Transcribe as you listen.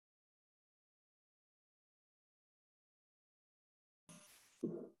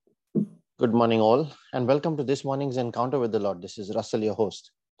Good morning, all, and welcome to this morning's Encounter with the Lord. This is Russell, your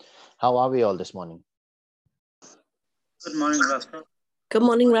host. How are we all this morning? Good morning, Russell. Good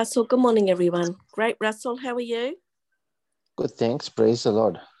morning, Russell. Good morning, everyone. Great, Russell. How are you? Good, thanks. Praise the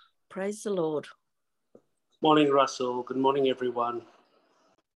Lord. Praise the Lord. Morning, Russell. Good morning, everyone.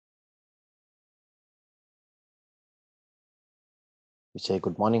 We say,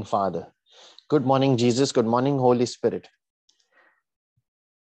 Good morning, Father. Good morning, Jesus. Good morning, Holy Spirit.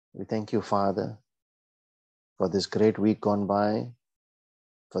 We thank you, Father, for this great week gone by,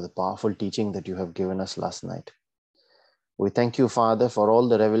 for the powerful teaching that you have given us last night. We thank you, Father, for all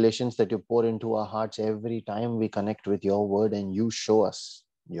the revelations that you pour into our hearts every time we connect with your word and you show us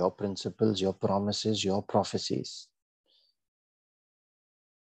your principles, your promises, your prophecies.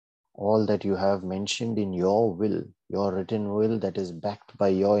 All that you have mentioned in your will, your written will that is backed by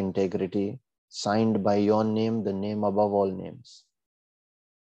your integrity, signed by your name, the name above all names.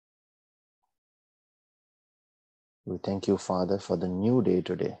 We thank you, Father, for the new day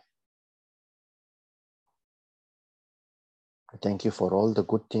today. We thank you for all the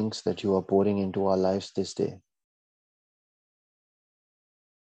good things that you are pouring into our lives this day.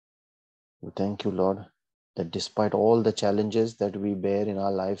 We thank you, Lord, that despite all the challenges that we bear in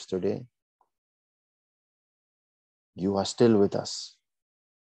our lives today, you are still with us.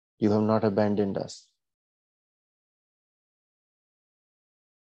 You have not abandoned us.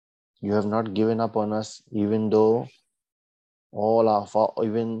 You have not given up on us, even though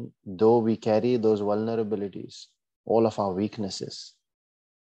we carry those vulnerabilities, all of our weaknesses,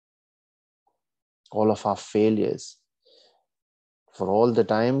 all of our failures. For all the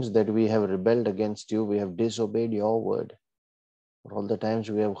times that we have rebelled against you, we have disobeyed your word. For all the times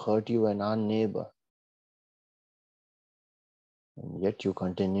we have hurt you and our neighbor. And yet you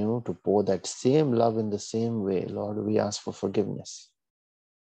continue to pour that same love in the same way. Lord, we ask for forgiveness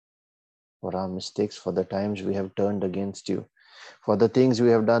for our mistakes, for the times we have turned against you, for the things we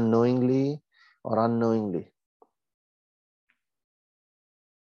have done knowingly or unknowingly.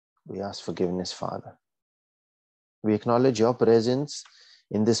 We ask forgiveness, Father. We acknowledge your presence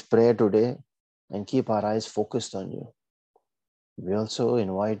in this prayer today and keep our eyes focused on you. We also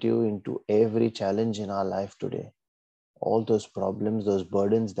invite you into every challenge in our life today, all those problems, those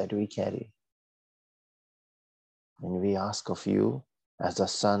burdens that we carry. And we ask of you, as a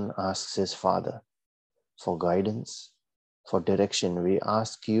son asks his father, for guidance, for direction. We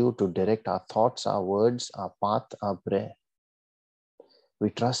ask you to direct our thoughts, our words, our path, our prayer.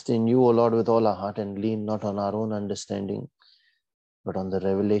 We trust in you, O Lord, with all our heart and lean not on our own understanding, but on the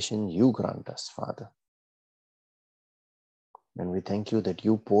revelation you grant us, Father. And we thank you that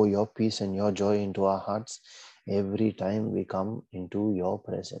you pour your peace and your joy into our hearts every time we come into your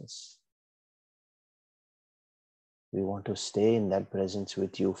presence. We want to stay in that presence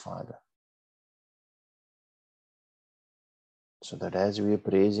with you, Father. So that as we are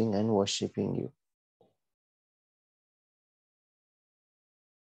praising and worshiping you,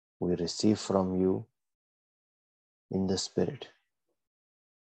 we receive from you in the Spirit.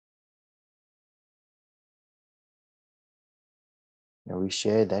 And we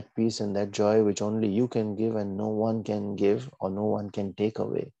share that peace and that joy which only you can give and no one can give or no one can take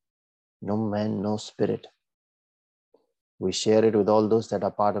away. No man, no spirit. We share it with all those that are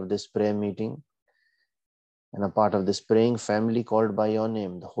part of this prayer meeting and a part of this praying family called by your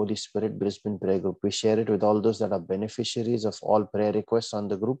name, the Holy Spirit Brisbane Prayer Group. We share it with all those that are beneficiaries of all prayer requests on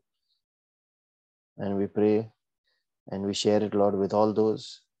the group. And we pray and we share it, Lord, with all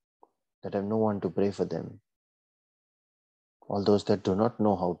those that have no one to pray for them. All those that do not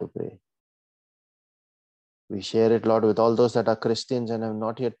know how to pray. We share it, Lord, with all those that are Christians and have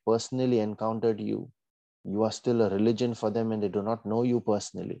not yet personally encountered you. You are still a religion for them and they do not know you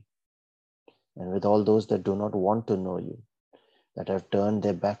personally. And with all those that do not want to know you, that have turned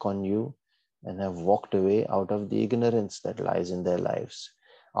their back on you and have walked away out of the ignorance that lies in their lives,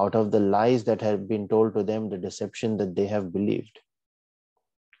 out of the lies that have been told to them, the deception that they have believed.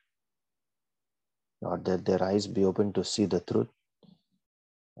 Lord, that their eyes be open to see the truth,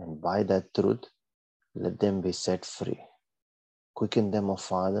 and by that truth, let them be set free. Quicken them, O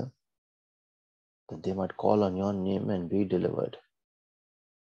Father, that they might call on your name and be delivered.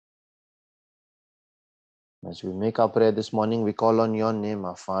 As we make our prayer this morning, we call on your name,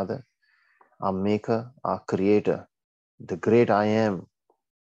 our Father, our Maker, our Creator, the great I am,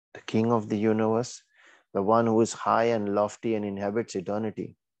 the King of the universe, the one who is high and lofty and inhabits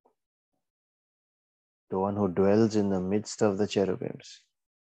eternity, the one who dwells in the midst of the cherubims,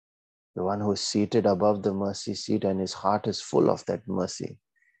 the one who is seated above the mercy seat and his heart is full of that mercy,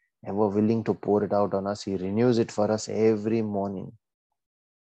 ever willing to pour it out on us. He renews it for us every morning.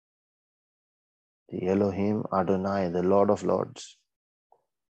 the Elohim Adonai, the Lord of Lords,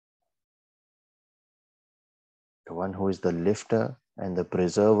 the one who is the lifter and the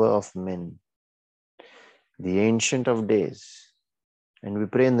preserver of men, the Ancient of Days. And we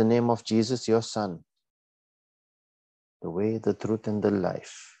pray in the name of Jesus, your Son, the way, the truth, and the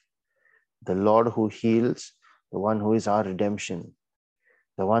life, the Lord who heals, the one who is our redemption,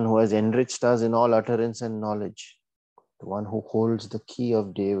 the one who has enriched us in all utterance and knowledge, the one who holds the key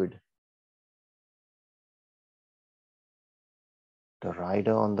of David, the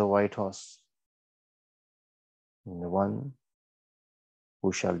rider on the white horse, and the one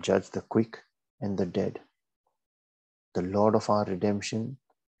who shall judge the quick and the dead, the Lord of our redemption,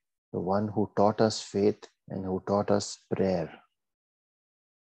 the one who taught us faith and who taught us prayer,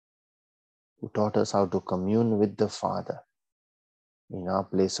 who taught us how to commune with the Father in our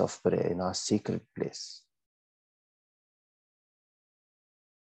place of prayer, in our secret place.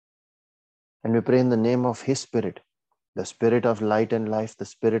 And we pray in the name of His Spirit, the Spirit of light and life, the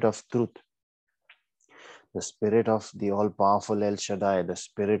Spirit of truth, the Spirit of the all-powerful El Shaddai, the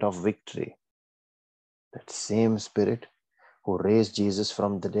Spirit of victory, that same Spirit who raised Jesus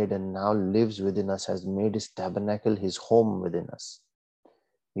from the dead and now lives within us, has made His tabernacle His home within us.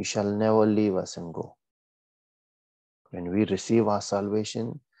 He shall never leave us and go. When we receive our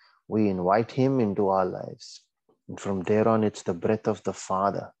salvation, we invite Him into our lives. And from there on, it's the breath of the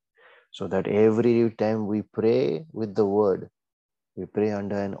Father. So that every time we pray with the Word, we pray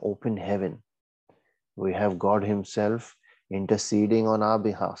under an open heaven. We have God Himself interceding on our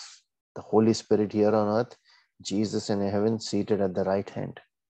behalf. The Holy Spirit here on earth, Jesus in heaven seated at the right hand.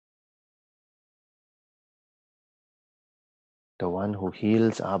 The one who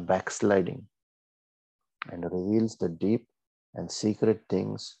heals our backsliding and reveals the deep and secret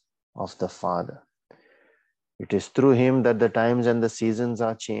things of the Father. It is through Him that the times and the seasons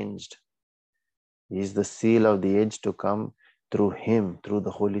are changed. He is the seal of the age to come. Through Him, through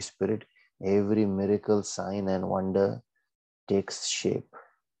the Holy Spirit, every miracle, sign, and wonder takes shape.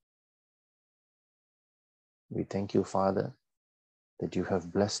 We thank you, Father, that you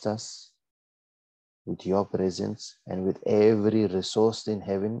have blessed us with your presence and with every resource in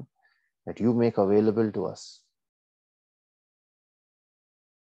heaven that you make available to us.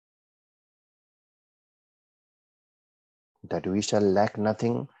 That we shall lack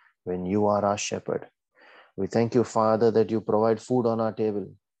nothing when you are our shepherd. We thank you, Father, that you provide food on our table.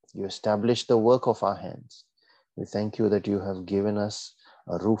 You establish the work of our hands. We thank you that you have given us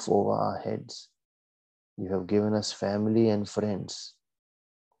a roof over our heads. You have given us family and friends.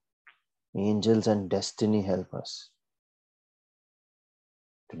 Angels and destiny help us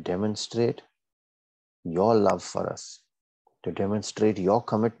to demonstrate your love for us, to demonstrate your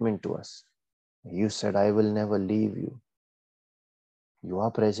commitment to us. You said, I will never leave you. You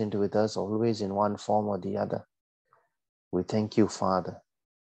are present with us always in one form or the other. We thank you, Father.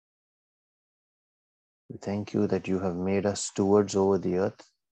 We thank you that you have made us stewards over the earth,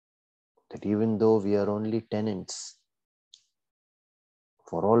 that even though we are only tenants,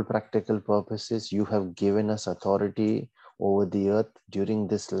 for all practical purposes, you have given us authority over the earth during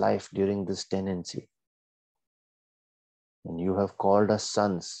this life, during this tenancy. And you have called us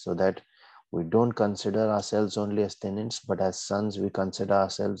sons so that we don't consider ourselves only as tenants, but as sons, we consider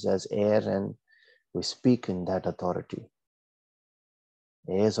ourselves as heirs and we speak in that authority.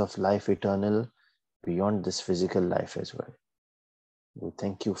 Heirs of life eternal beyond this physical life as well. We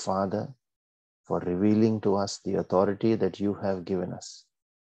thank you, Father, for revealing to us the authority that you have given us.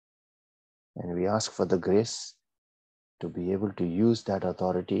 And we ask for the grace to be able to use that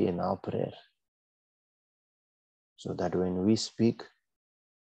authority in our prayer, so that when we speak,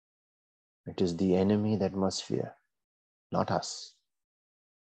 it is the enemy that must fear, not us.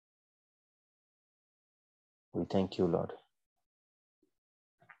 We thank you, Lord.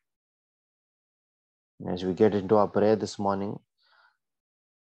 And as we get into our prayer this morning,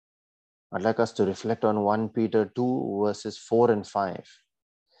 I'd like us to reflect on 1 Peter 2 verses 4 and 5,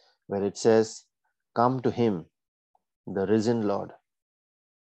 where it says, "Come to Him, the risen Lord,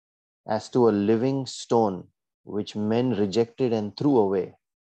 as to a living stone which men rejected and threw away,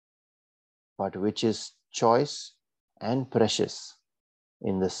 but which is choice and precious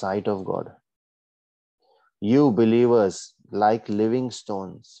in the sight of God. You believers, like living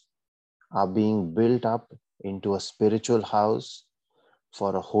stones, are being built up into a spiritual house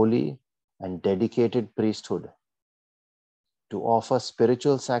for a holy and dedicated priesthood, to offer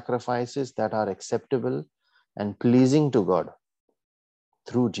spiritual sacrifices that are acceptable and pleasing to God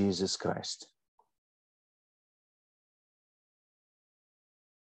through Jesus Christ."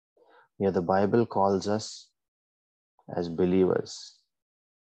 Here the Bible calls us as believers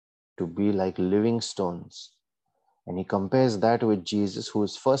to be like living stones. And he compares that with Jesus, who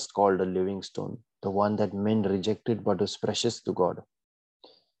is first called a living stone, the one that men rejected but was precious to God.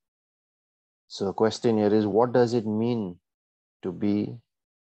 So the question here is, what does it mean to be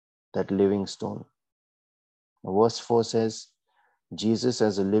that living stone? Verse 4 says, Jesus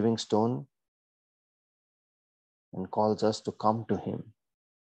as a living stone, and calls us to come to him.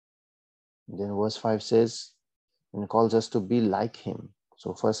 Then verse 5 says, and calls us to be like him.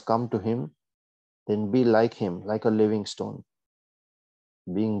 So first come to him, then be like him, like a living stone,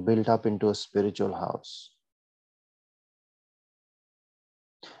 being built up into a spiritual house.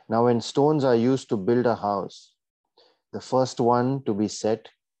 Now, when stones are used to build a house, the first one to be set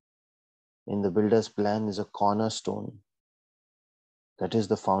in the builder's plan is a cornerstone. That is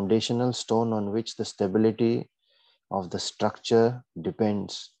the foundational stone on which the stability of the structure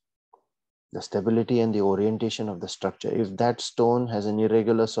depends. The stability and the orientation of the structure. If that stone has an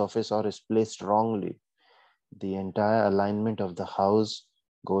irregular surface or is placed wrongly, the entire alignment of the house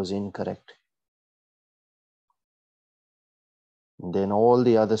goes incorrect. Then all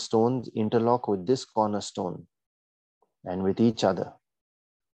the other stones interlock with this cornerstone and with each other.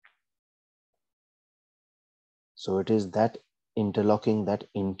 So it is that interlocking, that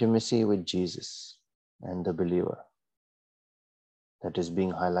intimacy with Jesus and the believer that is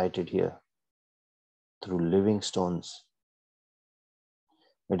being highlighted here through living stones.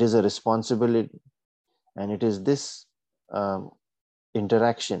 It is a responsibility, and it is this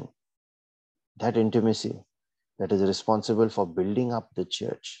interaction, that intimacy, that is responsible for building up the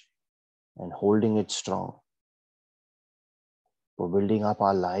church and holding it strong, for building up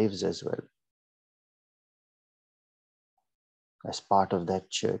our lives as well as part of that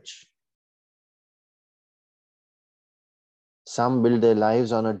church. Some build their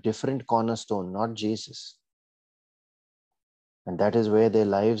lives on a different cornerstone, not Jesus. And that is where their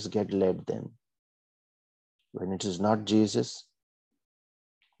lives get led then. When it is not Jesus,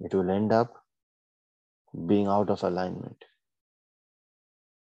 it will end up being out of alignment.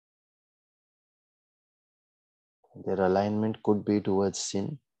 Their alignment could be towards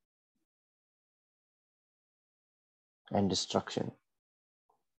sin and destruction.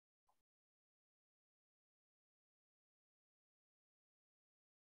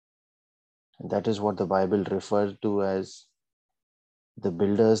 And that is what the Bible refers to as the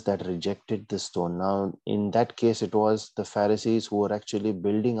builders that rejected the stone. Now, in that case, it was the Pharisees who were actually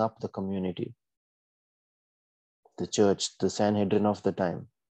building up the community, the church, the Sanhedrin of the time.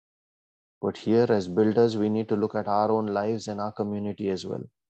 But here, as builders, we need to look at our own lives and our community as well.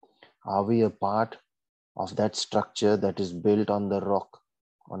 Are we a part of that structure that is built on the rock,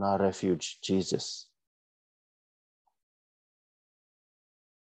 on our refuge, Jesus?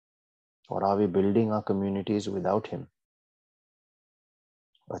 Or are we building our communities without him?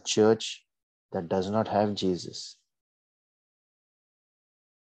 A church that does not have Jesus.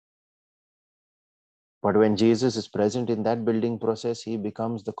 But when Jesus is present in that building process, he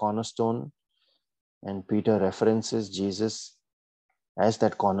becomes the cornerstone, and Peter references Jesus as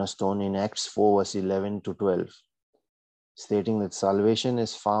that cornerstone in Acts 4 verse 11 to 12, stating that salvation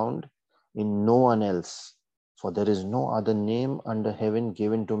is found in no one else, for there is no other name under heaven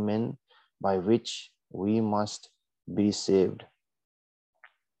given to men by which we must be saved.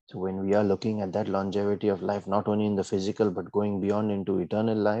 So when we are looking at that longevity of life, not only in the physical, but going beyond into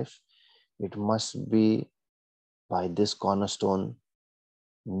eternal life, it must be by this cornerstone,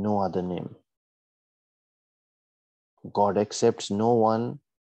 no other name. God accepts no one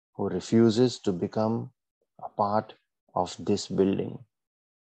who refuses to become a part of this building.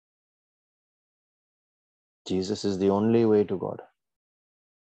 Jesus is the only way to God.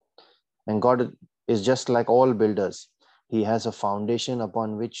 And God is just like all builders. He has a foundation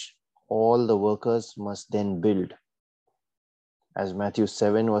upon which all the workers must then build. As Matthew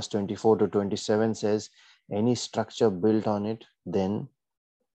 7 verse 24 to 27 says, any structure built on it, then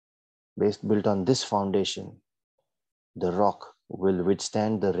built on this foundation, the rock will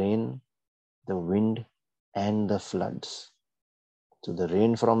withstand the rain, the wind, and the floods. So the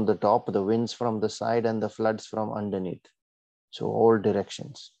rain from the top, the winds from the side, and the floods from underneath. So all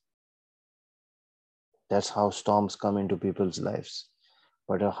directions. That's how storms come into people's lives.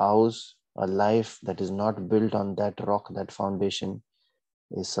 But a house, a life that is not built on that rock, that foundation,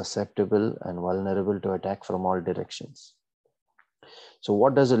 is susceptible and vulnerable to attack from all directions. So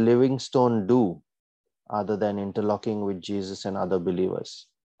what does a living stone do other than interlocking with Jesus and other believers?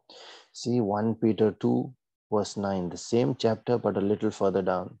 See 1 Peter 2 verse 9, the same chapter but a little further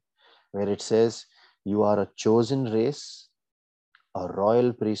down, where it says, you are a chosen race, a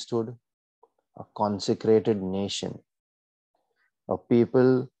royal priesthood, a consecrated nation, a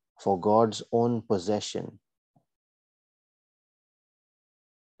people for God's own possession.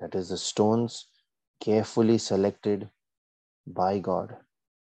 That is, the stones carefully selected by God,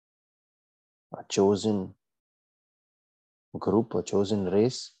 a chosen group, a chosen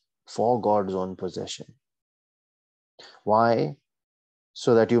race for God's own possession. Why?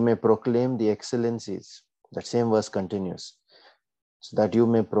 So that you may proclaim the excellencies. That same verse continues. So that you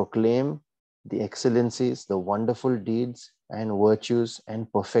may proclaim the excellencies, the wonderful deeds and virtues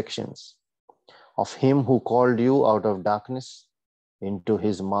and perfections of him who called you out of darkness into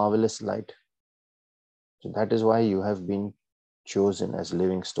his marvelous light. So that is why you have been chosen as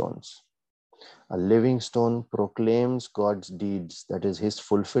living stones. A living stone proclaims God's deeds, that is his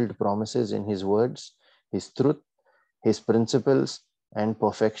fulfilled promises in his words, his truth, his principles and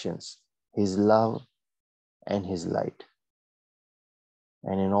perfections, his love and his light.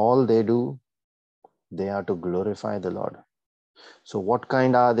 And in all they do, they are to glorify the Lord. So what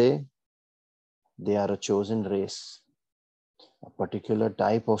kind are they? They are a chosen race, a particular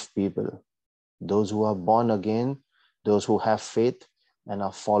type of people, those who are born again, those who have faith and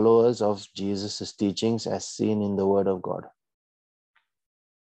are followers of Jesus' teachings as seen in the Word of God.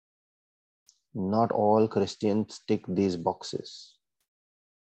 Not all Christians tick these boxes.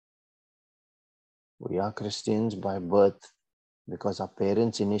 We are Christians by birth because our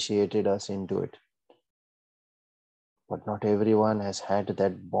parents initiated us into it. But not everyone has had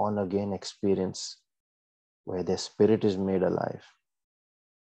that born again experience where their spirit is made alive.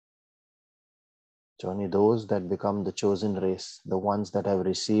 It's only those that become the chosen race, the ones that have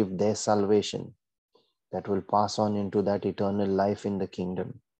received their salvation, that will pass on into that eternal life in the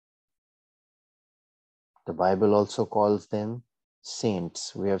kingdom. The Bible also calls them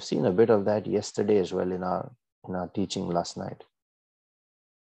saints. We have seen a bit of that yesterday as well in our teaching last night.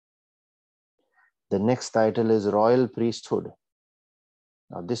 The next title is Royal Priesthood.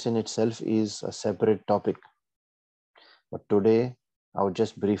 Now this in itself is a separate topic. But today I would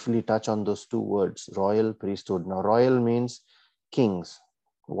just briefly touch on those two words, royal priesthood. Now royal means kings,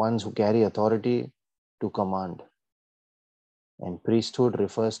 ones who carry authority to command. And priesthood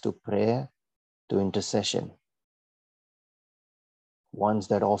refers to prayer, to intercession. Ones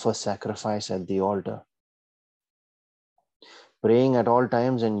that offer sacrifice at the altar. Praying at all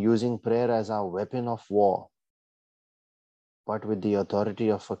times and using prayer as our weapon of war, but with the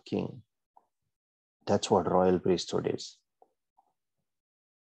authority of a king. That's what royal priesthood is.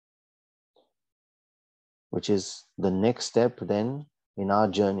 Which is the next step then in our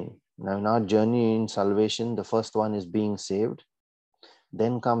journey. Now in our journey in salvation, the first one is being saved.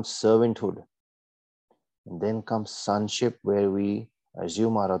 Then comes servanthood. And then comes sonship, where we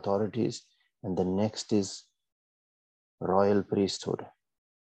assume our authorities. And the next is royal priesthood.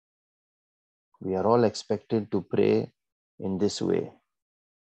 We are all expected to pray in this way.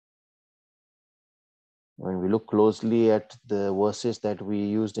 When we look closely at the verses that we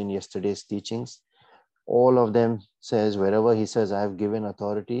used in yesterday's teachings, all of them says, wherever he says, I have given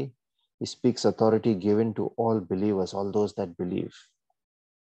authority, he speaks authority given to all believers, all those that believe.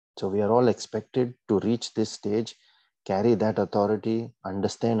 So we are all expected to reach this stage, carry that authority,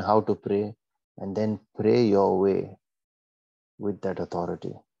 understand how to pray, and then pray your way with that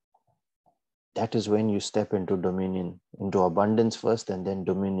authority. That is when you step into dominion, into abundance first and then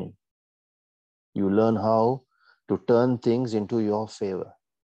dominion. You learn how to turn things into your favor.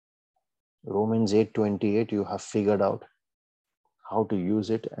 Romans 8:28, you have figured out how to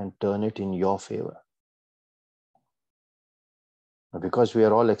use it and turn it in your favor. Because we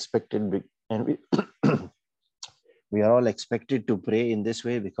are all expected, and we are all expected to pray in this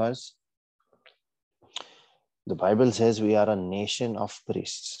way, because the Bible says we are a nation of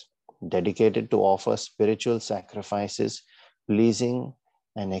priests, dedicated to offer spiritual sacrifices pleasing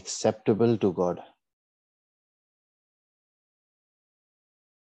and acceptable to God.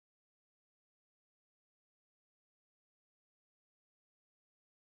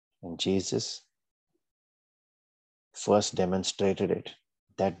 And Jesus first demonstrated it,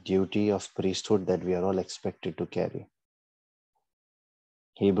 that duty of priesthood that we are all expected to carry.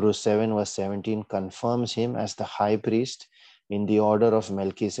 Hebrews 7 verse 17 confirms him as the high priest in the order of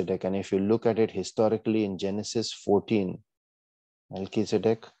Melchizedek. And if you look at it historically in Genesis 14,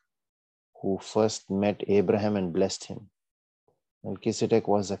 Melchizedek, who first met Abraham and blessed him. Melchizedek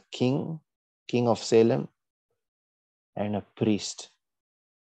was a king of Salem, and a priest.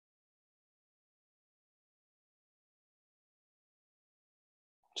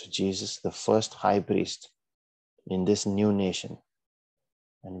 So Jesus, the first high priest in this new nation.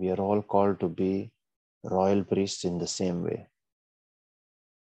 And we are all called to be royal priests in the same way.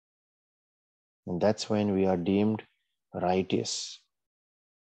 And that's when we are deemed righteous.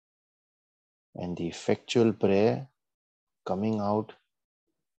 And the effectual prayer coming out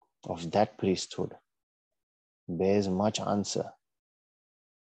of that priesthood bears much answer.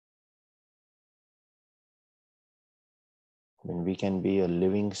 When we can be a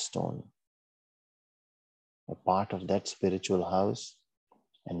living stone, a part of that spiritual house,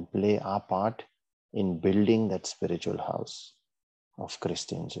 and play our part in building that spiritual house of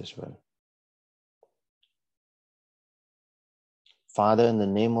Christians as well. Father, in the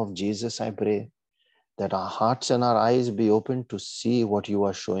name of Jesus, I pray that our hearts and our eyes be open to see what you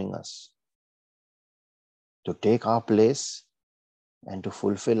are showing us, to take our place and to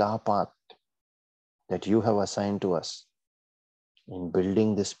fulfill our part that you have assigned to us in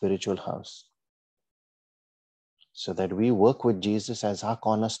building this spiritual house, so that we work with Jesus as our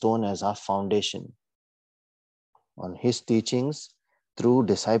cornerstone, as our foundation, on his teachings through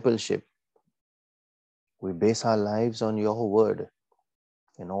discipleship. We base our lives on your word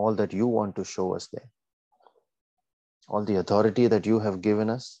and all that you want to show us there. All the authority that you have given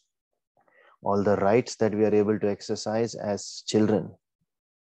us, all the rights that we are able to exercise as children,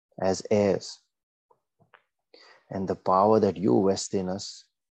 as heirs, and the power that you vest in us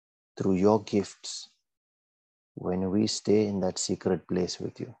through your gifts when we stay in that secret place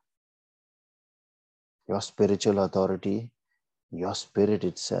with you. Your spiritual authority, your spirit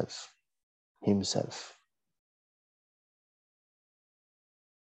itself, himself.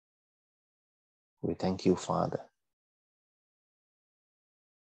 We thank you, Father.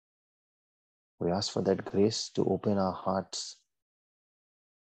 We ask for that grace to open our hearts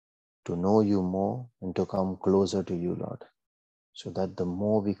to know you more and to come closer to you, Lord, so that the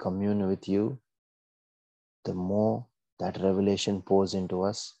more we commune with you, the more that revelation pours into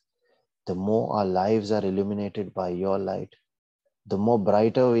us, the more our lives are illuminated by your light, the more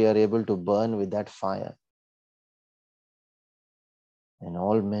brighter we are able to burn with that fire. And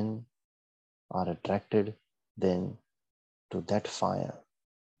all men are attracted then to that fire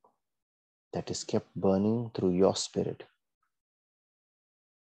that is kept burning through your Spirit.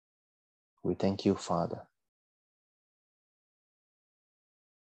 We thank you, Father.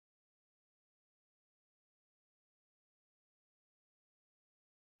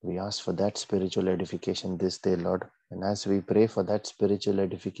 We ask for that spiritual edification this day, Lord. And as we pray for that spiritual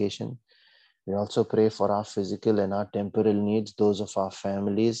edification, we also pray for our physical and our temporal needs, those of our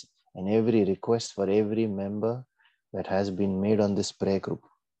families, and every request for every member that has been made on this prayer group.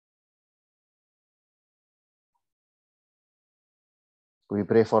 We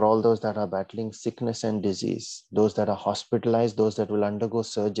pray for all those that are battling sickness and disease, those that are hospitalized, those that will undergo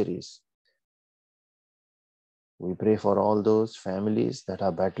surgeries. We pray for all those families that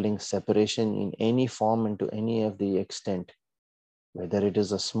are battling separation in any form and to any of the extent, whether it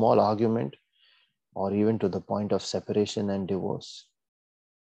is a small argument or even to the point of separation and divorce.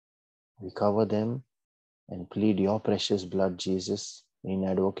 We cover them and plead your precious blood, Jesus, in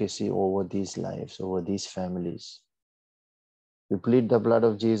advocacy over these lives, over these families. We plead the blood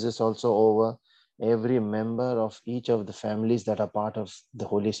of Jesus also over every member of each of the families that are part of the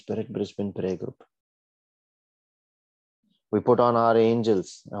Holy Spirit Brisbane Prayer Group. We put on our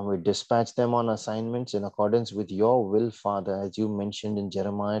angels and we dispatch them on assignments in accordance with your will, Father, as you mentioned in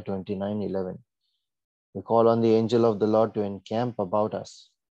Jeremiah 29:11. We call on the angel of the Lord to encamp about us,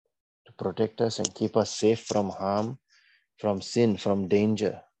 to protect us and keep us safe from harm, from sin, from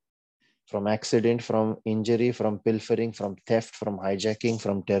danger, from accident, from injury, from pilfering, from theft, from hijacking,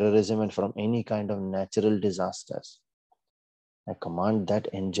 from terrorism, and from any kind of natural disasters. I command that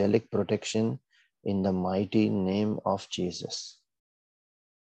angelic protection in the mighty name of Jesus.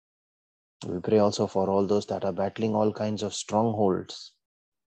 We pray also for all those that are battling all kinds of strongholds.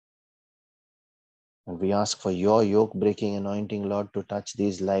 And we ask for your yoke-breaking anointing, Lord, to touch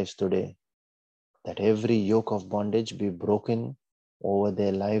these lives today. That every yoke of bondage be broken over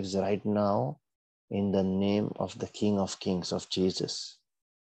their lives right now in the name of the King of Kings, of Jesus.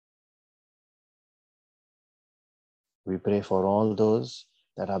 We pray for all those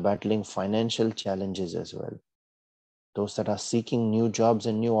that are battling financial challenges as well. Those that are seeking new jobs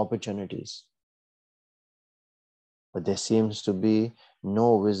and new opportunities. But there seems to be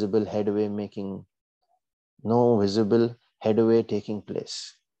no visible headway taking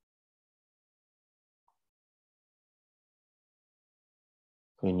place.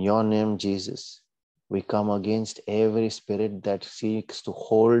 In your name, Jesus, we come against every spirit that seeks to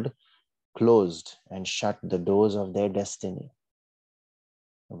hold closed and shut the doors of their destiny.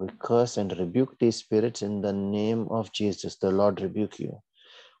 We curse and rebuke these spirits in the name of Jesus. The Lord rebuke you.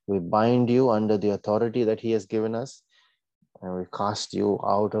 We bind you under the authority that he has given us, and we cast you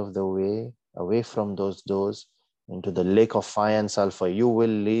out of the way, away from those doors, into the lake of fire and sulfur. You will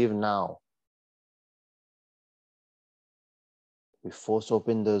leave now. We force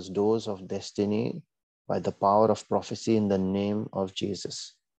open those doors of destiny by the power of prophecy in the name of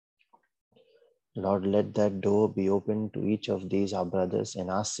Jesus. Lord, let that door be open to each of these, our brothers and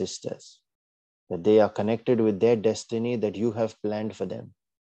our sisters, that they are connected with their destiny that you have planned for them.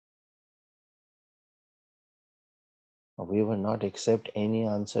 We will not accept any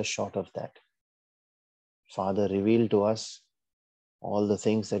answer short of that. Father, reveal to us all the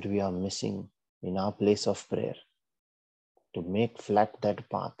things that we are missing in our place of prayer, to make flat that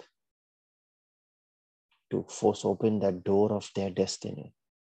path, to force open that door of their destiny.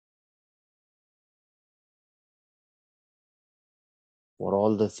 For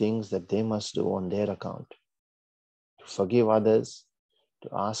all the things that they must do on their account, to forgive others, to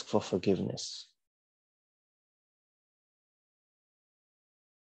ask for forgiveness.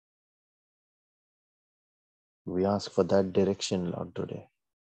 We ask for that direction, Lord, today.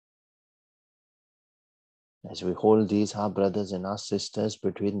 As we hold these, our brothers and our sisters,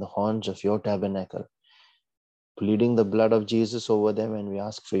 between the horns of your tabernacle, pleading the blood of Jesus over them, and we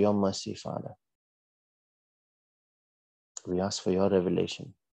ask for your mercy, Father. We ask for your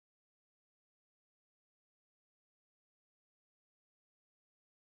revelation.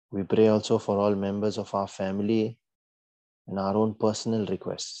 We pray also for all members of our family and our own personal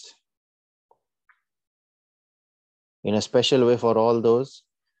requests. In a special way for all those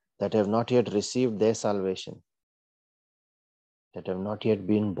that have not yet received their salvation, that have not yet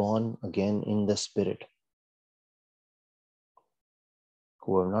been born again in the Spirit,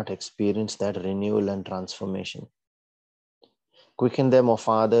 who have not experienced that renewal and transformation. Quicken them, O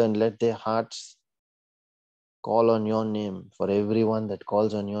Father, and let their hearts call on your name, for everyone that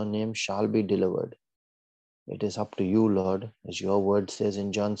calls on your name shall be delivered. It is up to you, Lord, as your word says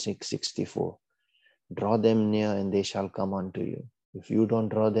in John 6:64. Draw them near and they shall come unto you. If you don't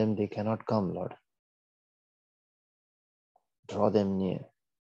draw them, they cannot come, Lord. Draw them near,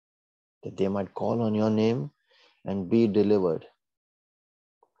 that they might call on your name and be delivered.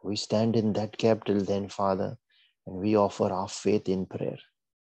 We stand in that gap till then, Father, and we offer our faith in prayer.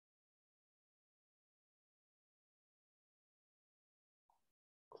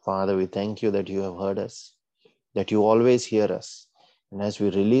 Father, we thank you that you have heard us, that you always hear us. And as we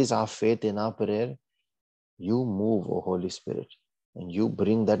release our faith in our prayer, you move, O Holy Spirit, and you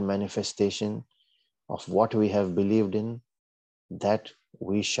bring that manifestation of what we have believed in, that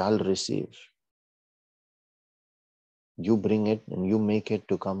we shall receive. You bring it and you make it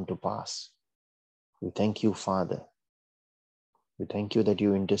to come to pass. We thank you, Father. We thank you that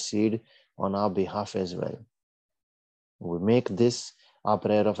you intercede on our behalf as well. We make this our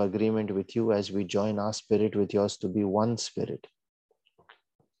prayer of agreement with you as we join our spirit with yours to be one spirit.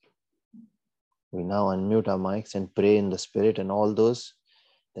 We now unmute our mics and pray in the Spirit, and all those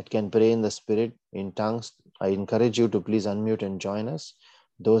that can pray in the Spirit in tongues, I encourage you to please unmute and join us.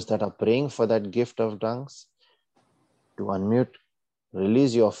 Those that are praying for that gift of tongues, to unmute,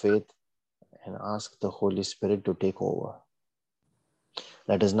 release your faith, and ask the Holy Spirit to take over.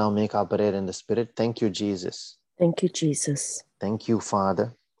 Let us now make our prayer in the Spirit. Thank you, Jesus. Thank you, Jesus. Thank you,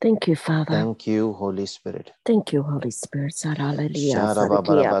 Father. Thank you, Father. Thank you, Holy Spirit. Thank you, Holy Spirit. Saralelia,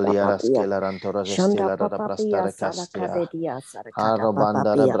 Shanda papapia, sarakadedia, sarakada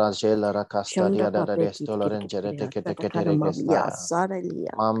papapia. Shanda papeti, sarakaramalia,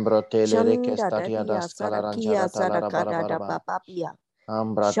 saralia. Shanda sarakia, sarakada papapia.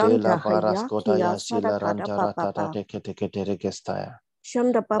 Shanda hayakia, sarakada papapa.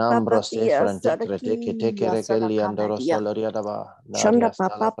 Shanda papapia, sarakia, sarakadadia. Shanda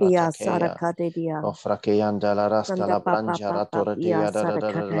papapia, sarakadedia. Shanda papapia,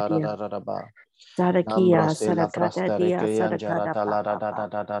 sarakadadia. Sarakia, sarakadadia, sarakada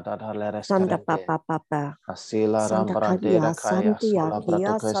papapa. Shanda papapa. Santa Kadia, Santia,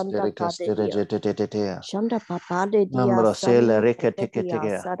 Kia, Santa Kadedia. Shanda Papa de Dia, Santia,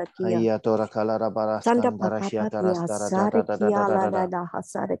 Sadakia. Santa Papa Pia, Sadakia, La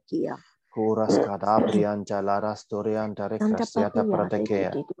Hasadakia. Santa Papa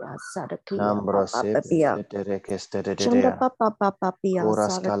Pia, Sadakia, Papa Pia. Shanda Papa Pia,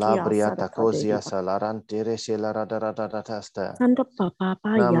 Sadakia, Sadakadia. Santa Papa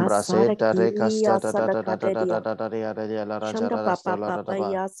Pia, Sadakia, Sadakadia. Shanda Papa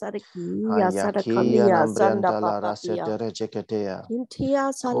ya Sadakia, Sadakalia, Sanda Papa Pia.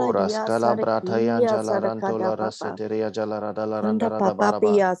 Intia Saladia, Sadakia, Sadakada Papa. Sanda Papa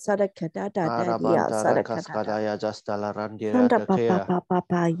Pia, Sadakada Arabanta Rakaskadaya Jastala Randira Sanda Kakea. papa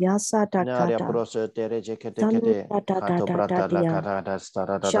papa yasa da Naria kata. Prosa Tereje Kete. Sanda da Kato Brata La dia. Carada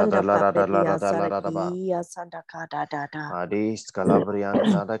Stara Shanda papa dia Laraba. saraki ya sanda kada da. Adis Calabrian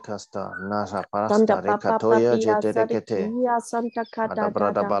Tadakasta Nasa Sanda Pasta papa Recatoya papa ya Jetekete. saraki ya sanda kada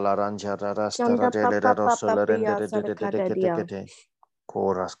Adabrada da. Balaranja Rastara Shanda papa Delera papa ya Rosolarende sarakada dia. Kete.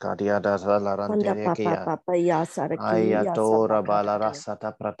 Coras Cadia da Sanda papa Laranterekia. papa ya saraki ya sanda Ayatora kada dia.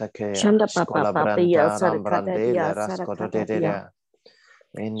 Balarasata Pratakea. Shanda papa Scola papa ya Branta sarakada Rambrande dia Lerascoto sarakada dia. de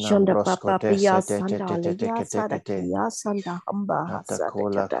Inam Shanda Brosco papa papa ya Tese sanda le ya saraki ya sanda hamba hasada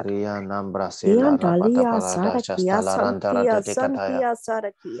Atacola kada. Cria Nambrasela Rabata Yandalia Parada Sarakia Chastalarantara Santia Dedicataya. Santia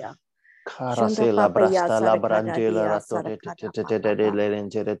Sarakia. Shanda Carasela Papaya Brasta Sarakadadia Labrantila Rato de Sarakada Papa.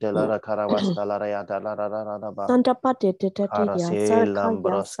 Lerengere de la Caravasta Larayata Laraba. Santa Pate Tetatia Carasela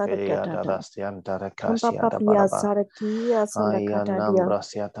Sarakaya Ambrosquea Sarakadada. Darastianta Pampa Recasia da Papia Baraba. Sarakia Aya Sandakatadia.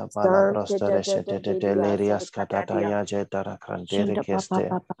 Nambrasiata Santa Balabrosta de Dedia Lerias Sarakadadia. Catataya Jetara Shanda Papa Crantere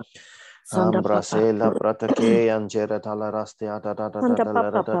Papa. Sanda Papa. Ambrasela Pratake Angera Talarastia Santa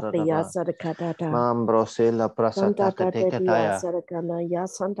Papa Papaya da Sarakadada. Mambrosela Santa Prasataka Dedia Tekataya Sarakana Ya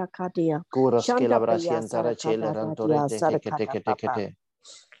Santa Kadia. Kuras Shanda Paya Kilabrasiantara Chele Sarakadadia Rantorete Sarakada Papa. Tekate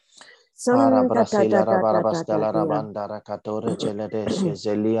Santa da da Arabrasela da da da da Rabarabastala dia. Rabandara Catore Chele de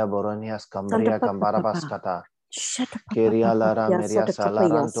Zelia Boronias Santa Cambria papa papa. Cambarabaskata Shut up Kiria papa Lara ya Meria sada kapa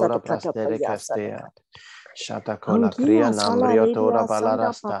ya Salarantora sada kata pa Prastere ya sada Castea kata. Shatakola Kria Angia sala Nambrio Tora ledia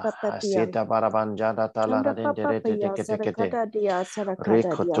sanda Balarasta papa papia. Asita Barabanjada Chanda Talara papa Dendere ya sada Tekate kata dia sada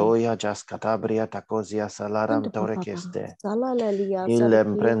kata dia. Ricotoya Jascatabria Tacosia Santa Salaram papa Torekeste sala lelia sada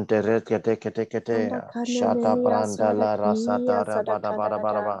ki. Ilemprente Sanda Reketekete kana Shata lelia Branda sada la ki ya Rasata sada Bada Bada kata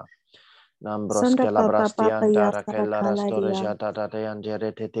da. Baraba Nambros Sanda papa Calabrastian ya sada Tarakela kala Rastore dia. Jata Dayan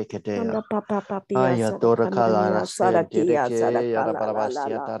Jereteketea Sanda papa ya sada Ayatora kana ya sada Kalarasten ki ya sada Tereke Yada kala la la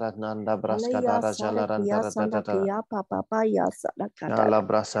Barabastia la. Taratnanda Alaya Braskadara Sarakia Jalaranta Sandakia Papa Paya Sadakadada.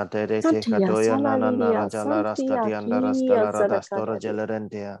 Shalabrasa Tereke Santia Katoya Nana Salalilia Rajala Santia Raskatianda Kia Raskalara Dastora Sadakadadia.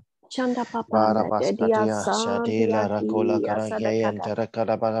 Jelerentia Chanda Papa Media Barabaskatia Sandia Shadila Rakola Kia Karayayan Sadakada.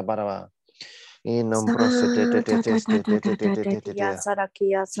 Terakada Barabara Inum Santa Prostate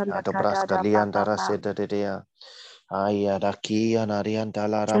Sarakia Adabraska Sandakadada Liandara Papa. Sedadia Ayadakia Narianta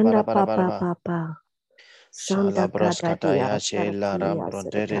Lara Chanda Papa Barabaraba Papa. Shalabroskataya Sandakadadia Shela Sarakia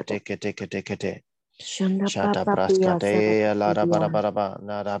Rambrontere Sadakada. Tekete Chanda Shata Papa Pia Braskatea Lara Sadakadia. Barabaraba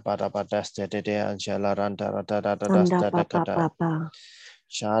Nara Barabadaste and Shalaranta Sanda Dasta Papa Dakata Papa.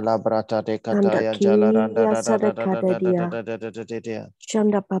 Shala Brata de Kataya Jalaranda Sandakia Sadakadadia.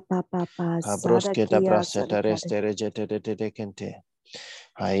 Shanda papa papa Cabrosketa sadakia Braseta sadakade. Restere Kente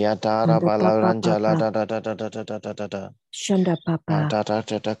Ayatara Shanda papa Balaranjala papa. da Shanda papa.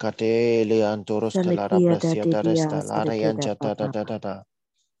 Atata Cateli Antoros Calara Sandakia Presiata dadadia Resta Lara sadakeda Yanchata papa.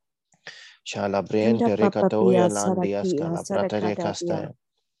 Shalabriente Shanda papa Ricatoya pia Landias sadakia Cala Brata de sadakadadia. Casta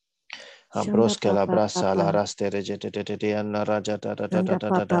Shanda Ambroske la papa brasa la papa. raste regete anna raja Shanda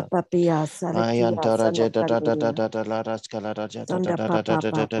papa papia sadakia ayantara jeta sandakandia. la raska la raja Shanda papa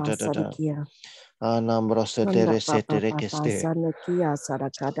papa sadakia. anambrose Shanda tere papa setere papa keste sanakia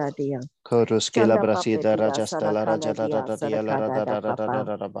sadakadadia. koruske la Shanda brasida papadia rajasta la raja sadakaladia sadakadada papa.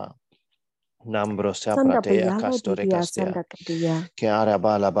 nambrose Sanda prate Bayala acastore Didia castea Sanda Kadia che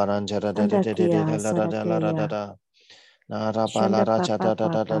arabala baranjara Sanda Kia la Sadakia radada Narabala Shanda raja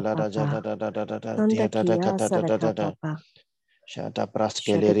Papa la Papa raja Papa Sanda Kia Sadaka Papa Shata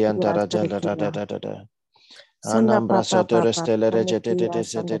Shada Praskelianta Kia Raja Sadakia Sanda Anambra Papa Sator Papa Stella Sanda Regete Kia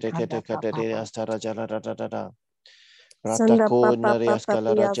Sanda Kada Papa Astara Sanda Pratako Papa Narias Papa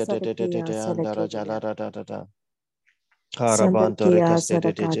Pia Calaraja Sadakia Andara Sadakia Jala Sanda Carabanto Kia Recaste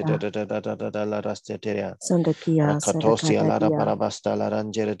Sadakada la Rasteteria Sanda Kia Rakatosia Sadakada Lara Dia Barabasta la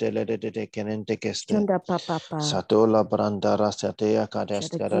Rangere de Kenente Keste Shanda Papa Satola Branda Rasatea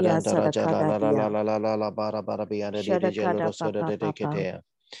Shada Cadestra Kia Randaraja Sadakada Dia la Barabiana di Shada Kada Gelosura Papa de Papa Ketea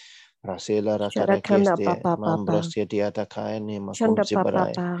Rasela Shadakana Rakarakeste Papa Papa Mambrosetiata Kaini Makum Shanda Papa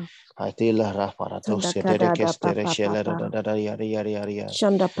Sibarai Haitila Raparatos Sandakada da Terekeste Papa Reshela Papa Yari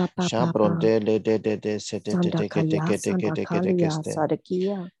Shanda Papa Papa Shabronte de Sete Sandakaya Sandakalia Keste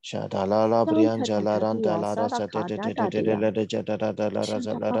Sadakia Shadalala Brianja Laranta Santatadia Lara Sadakada Dadia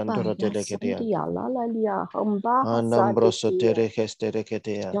Shanda Papa Ya Satete Sandia Lalalia Hamba Anambroso Hasadikia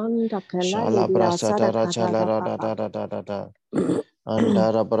Tereketea Shanda Shala Kalalidia Brasata Sadakada da Rachalara Papa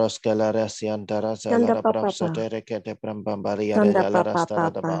Andara Broskela Resiantara Shanda Salara Papa Brapsa Terekete Prambambaria Shanda Jalara Papa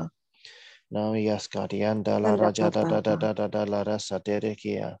Staradaba Papa Namiyaskarianda la Sanda raja da da da papa. da da la rasa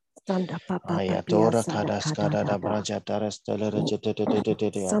terekia. Sanda papa papia Ayatora sada kada kadaskada da da da. braja taras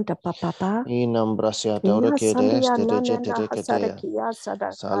terekia. Sanda papa. Inam brasya tora Ya kede sandia nanana hasada stereketea. kia sada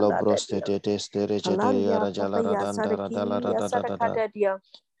Salo kala da broste dia. te stereketea Halalia rajala papa ya radanda sada radala ki ya sada radada. kada dia.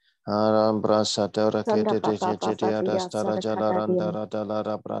 Aram brasa tora Sanda kete papa papa tereketea ya rasta sada rajala kada randa dia. radala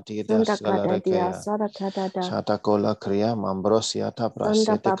raprati Sanda daskala kada dia rekea. sada kada da. Shatakola kriya mambrosiata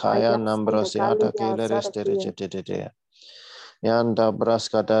Sanda prasete papa kaya ya sanda nambrosiata kali ya sada keleres kia. tereketea. Yanda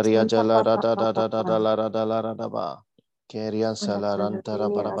braskataria Sanda jala papa rada da da da da papa. la rada la rada ba. Kerian Sanda kala salaranta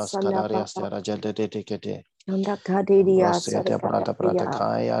dia sanda rabarabaskadaria papa. stera jelde tekete. Sanda kada dia sada Ambrosiate kada brata brata dia.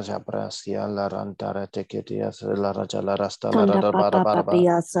 kaya jabrasia la rantara teketia la raja la rasta la Sanda rada bara papa bara papa ba.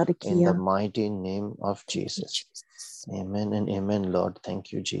 ya sada In the kia. mighty name of Thank you, Jesus. Jesus. Amen and amen, Lord.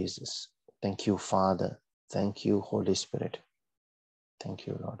 Thank you, Jesus. Thank you, Father. Thank you, Holy Spirit. Thank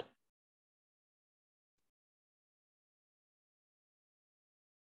you, Lord.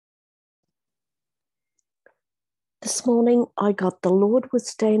 This morning, I got the Lord was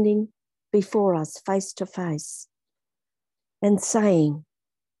standing before us face to face and saying,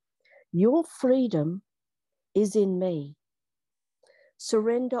 "Your freedom is in me.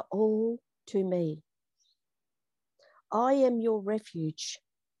 Surrender all to me. I am your refuge.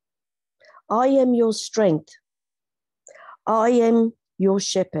 I am your strength. I am your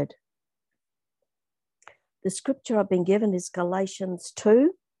shepherd." The scripture I've been given is Galatians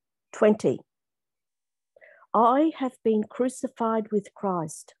 2:20. I have been crucified with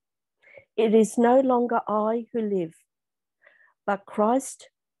Christ. It is no longer I who live, but Christ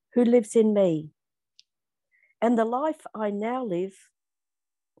who lives in me. And the life I now live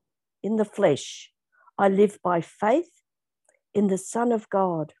in the flesh, I live by faith in the Son of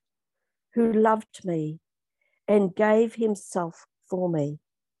God, who loved me and gave himself for me.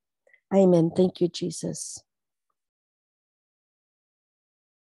 Amen. Thank you, Jesus.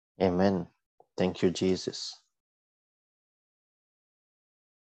 Amen. Thank you, Jesus.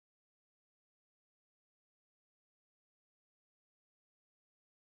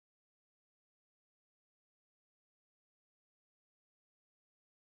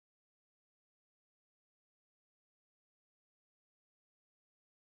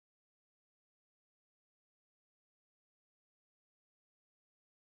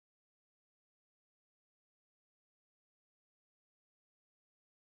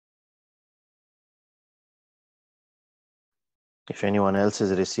 If anyone else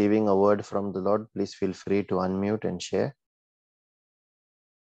is receiving a word from the Lord, please feel free to unmute and share.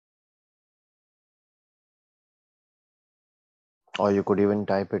 Or you could even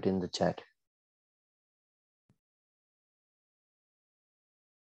type it in the chat.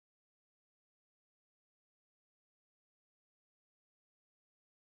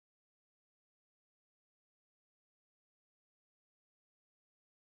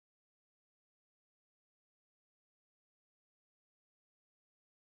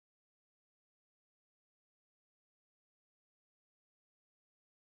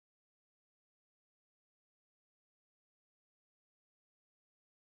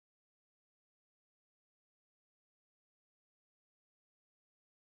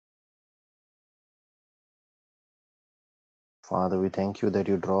 Father, we thank you that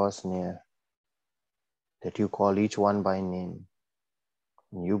you draw us near, that you call each one by name,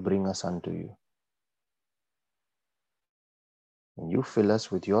 and you bring us unto you. And you fill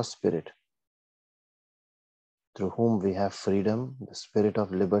us with your Spirit, through whom we have freedom, the Spirit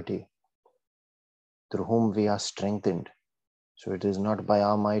of liberty, through whom we are strengthened. So it is not by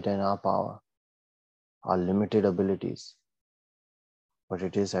our might and our power, our limited abilities, but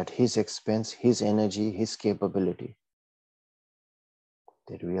it is at His expense, His energy, His capability,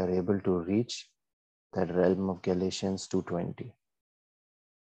 that we are able to reach that realm of Galatians 2:20.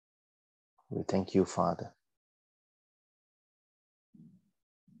 We thank you, Father.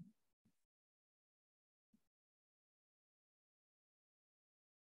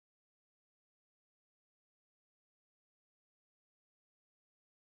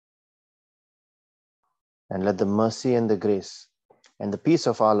 And let the mercy and the grace and the peace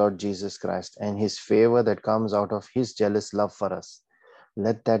of our Lord Jesus Christ and His favor that comes out of His jealous love for us,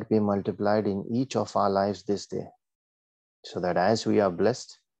 let that be multiplied in each of our lives this day, so that as we are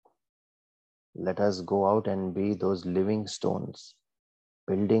blessed, let us go out and be those living stones,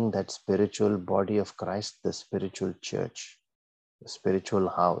 building that spiritual body of Christ, the spiritual church, the spiritual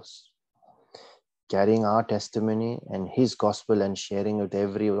house, carrying our testimony and His gospel and sharing it with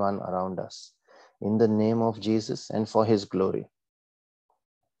everyone around us. In the name of Jesus and for His glory.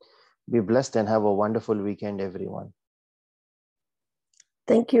 Be blessed and have a wonderful weekend, everyone.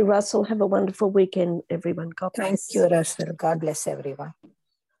 Thank you, Russell. Have a wonderful weekend, everyone. God bless. Thank you, Russell. God bless everyone.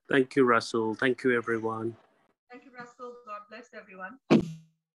 Thank you, Russell. Thank you, everyone. Thank you, Russell. God bless everyone.